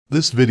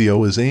This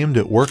video is aimed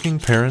at working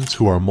parents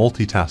who are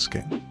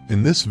multitasking.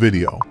 In this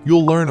video,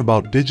 you'll learn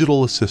about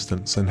digital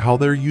assistants and how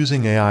they're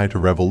using AI to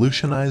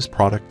revolutionize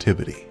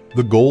productivity.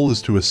 The goal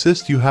is to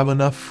assist you have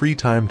enough free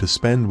time to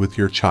spend with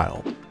your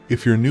child.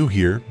 If you're new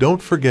here, don't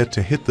forget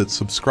to hit that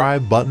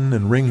subscribe button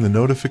and ring the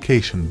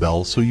notification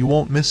bell so you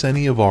won't miss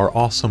any of our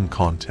awesome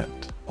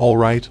content.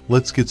 Alright,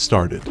 let's get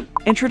started.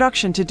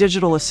 Introduction to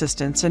digital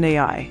assistants and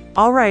AI.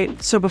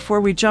 Alright, so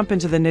before we jump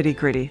into the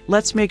nitty-gritty,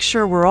 let's make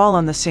sure we're all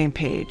on the same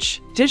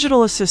page.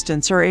 Digital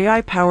assistants are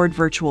AI-powered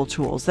virtual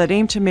tools that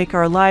aim to make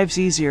our lives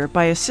easier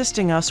by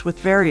assisting us with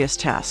various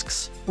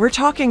tasks. We're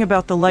talking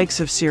about the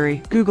likes of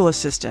Siri, Google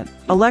Assistant,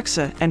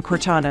 Alexa, and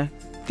Cortana.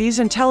 These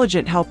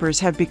intelligent helpers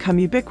have become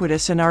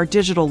ubiquitous in our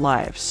digital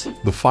lives.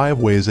 The 5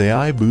 ways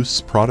AI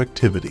boosts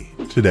productivity.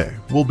 Today,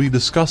 we'll be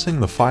discussing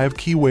the 5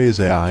 key ways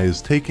AI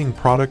is taking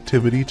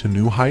productivity to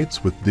new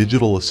heights with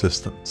digital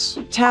assistants.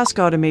 Task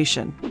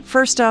automation.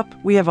 First up,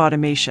 we have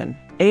automation.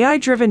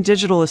 AI-driven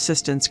digital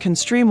assistants can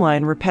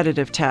streamline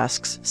repetitive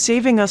tasks,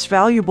 saving us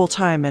valuable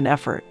time and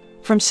effort.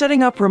 From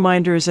setting up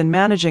reminders and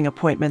managing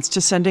appointments to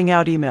sending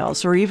out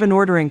emails or even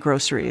ordering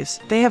groceries,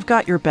 they have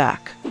got your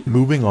back.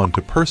 Moving on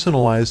to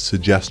personalized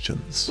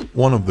suggestions.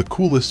 One of the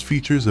coolest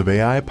features of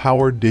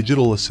AI-powered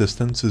digital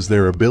assistants is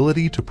their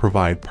ability to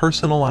provide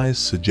personalized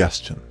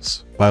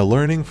suggestions. By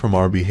learning from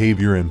our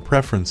behavior and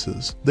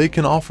preferences, they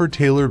can offer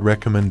tailored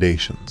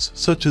recommendations,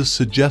 such as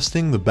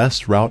suggesting the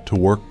best route to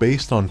work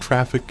based on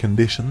traffic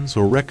conditions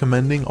or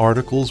recommending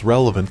articles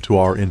relevant to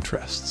our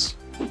interests.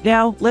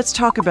 Now, let's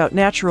talk about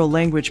natural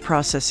language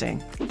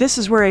processing. This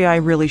is where AI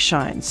really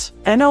shines.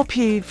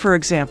 NLP, for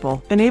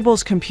example,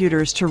 enables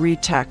computers to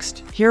read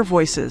text, hear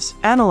voices,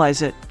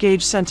 analyze it,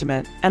 gauge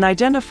sentiment, and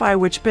identify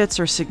which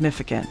bits are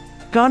significant.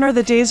 Gone are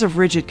the days of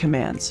rigid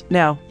commands.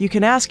 Now, you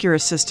can ask your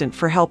assistant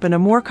for help in a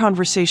more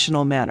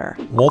conversational manner.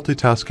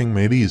 Multitasking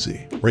made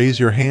easy. Raise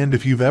your hand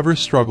if you've ever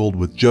struggled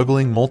with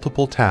juggling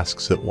multiple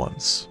tasks at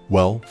once.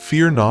 Well,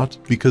 fear not,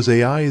 because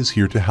AI is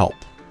here to help.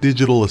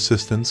 Digital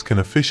assistants can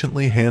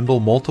efficiently handle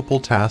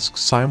multiple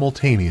tasks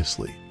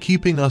simultaneously,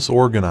 keeping us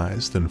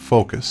organized and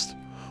focused.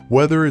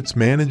 Whether it's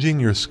managing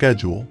your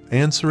schedule,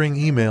 answering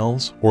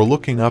emails, or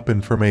looking up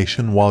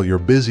information while you're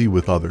busy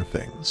with other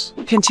things.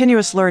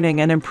 Continuous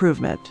learning and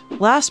improvement.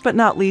 Last but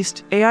not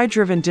least,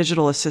 AI-driven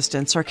digital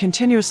assistants are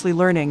continuously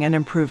learning and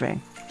improving.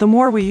 The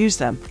more we use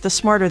them, the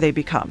smarter they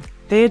become.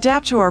 They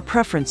adapt to our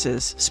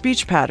preferences,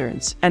 speech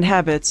patterns, and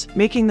habits,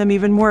 making them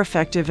even more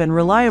effective and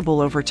reliable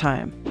over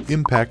time.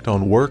 Impact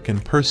on work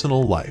and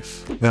personal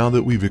life. Now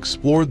that we've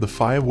explored the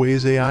 5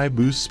 ways AI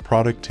boosts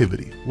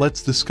productivity,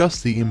 let's discuss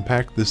the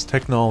impact this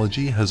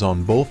technology has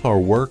on both our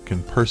work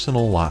and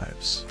personal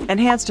lives.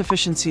 Enhanced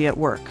efficiency at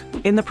work.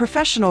 In the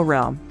professional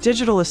realm,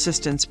 digital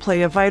assistants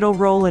play a vital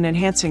role in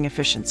enhancing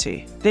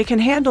efficiency. They can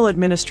handle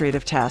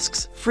administrative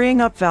tasks,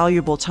 freeing up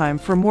valuable time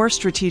for more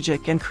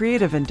strategic and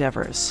creative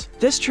endeavors.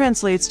 This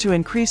translates to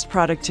increased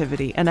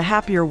productivity and a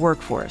happier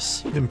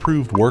workforce.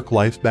 Improved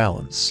work-life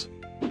balance.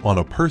 On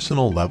a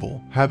personal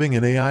level, having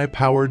an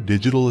AI-powered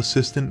digital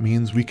assistant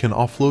means we can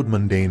offload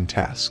mundane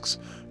tasks,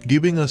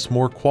 giving us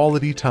more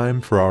quality time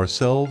for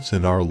ourselves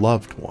and our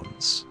loved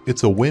ones.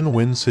 It's a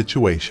win-win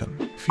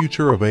situation.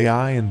 Future of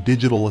AI and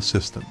digital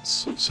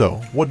assistants.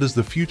 So, what does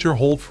the future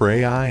hold for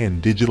AI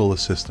and digital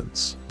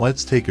assistants?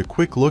 Let's take a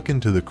quick look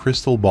into the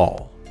crystal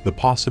ball. The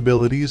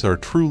possibilities are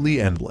truly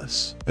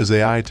endless. As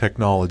AI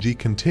technology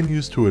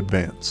continues to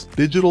advance,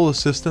 digital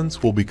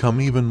assistants will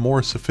become even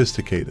more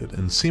sophisticated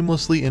and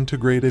seamlessly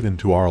integrated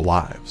into our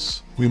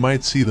lives. We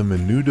might see them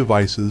in new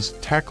devices,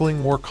 tackling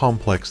more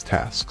complex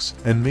tasks,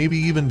 and maybe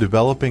even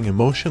developing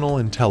emotional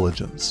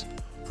intelligence.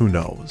 Who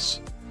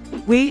knows?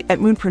 We, at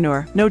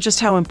Moonpreneur, know just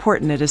how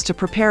important it is to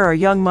prepare our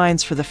young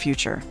minds for the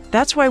future.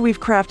 That's why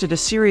we've crafted a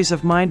series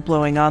of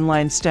mind-blowing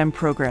online STEM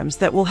programs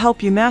that will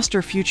help you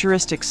master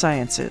futuristic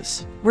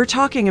sciences. We're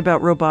talking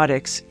about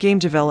robotics, game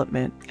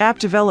development, app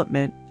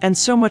development, and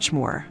so much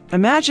more.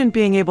 Imagine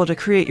being able to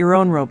create your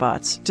own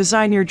robots,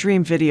 design your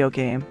dream video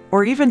game,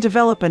 or even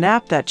develop an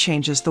app that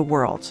changes the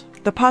world.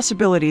 The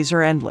possibilities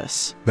are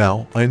endless.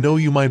 Now, I know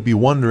you might be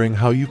wondering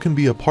how you can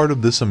be a part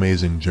of this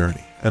amazing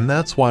journey. And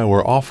that's why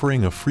we're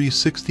offering a free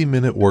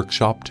 60-minute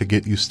workshop to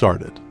get you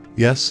started.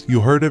 Yes, you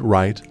heard it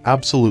right,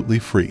 absolutely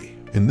free.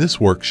 In this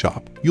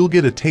workshop, you'll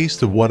get a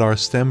taste of what our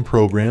STEM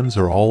programs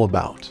are all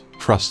about.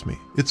 Trust me,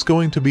 it's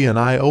going to be an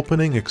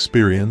eye-opening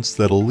experience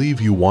that'll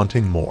leave you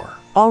wanting more.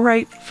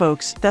 Alright,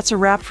 folks, that's a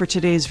wrap for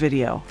today's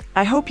video.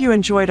 I hope you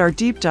enjoyed our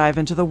deep dive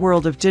into the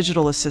world of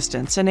digital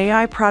assistants and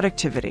AI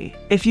productivity.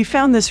 If you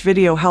found this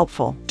video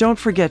helpful, don't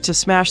forget to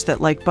smash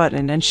that like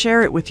button and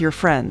share it with your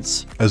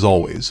friends. As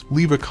always,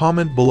 leave a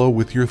comment below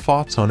with your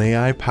thoughts on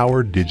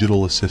AI-powered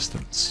digital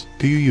assistants.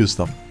 Do you use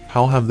them?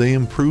 How have they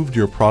improved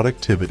your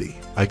productivity?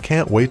 I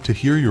can't wait to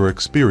hear your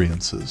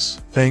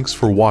experiences. Thanks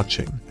for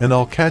watching, and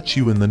I'll catch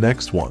you in the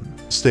next one.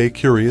 Stay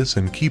curious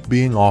and keep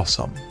being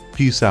awesome.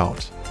 Peace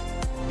out.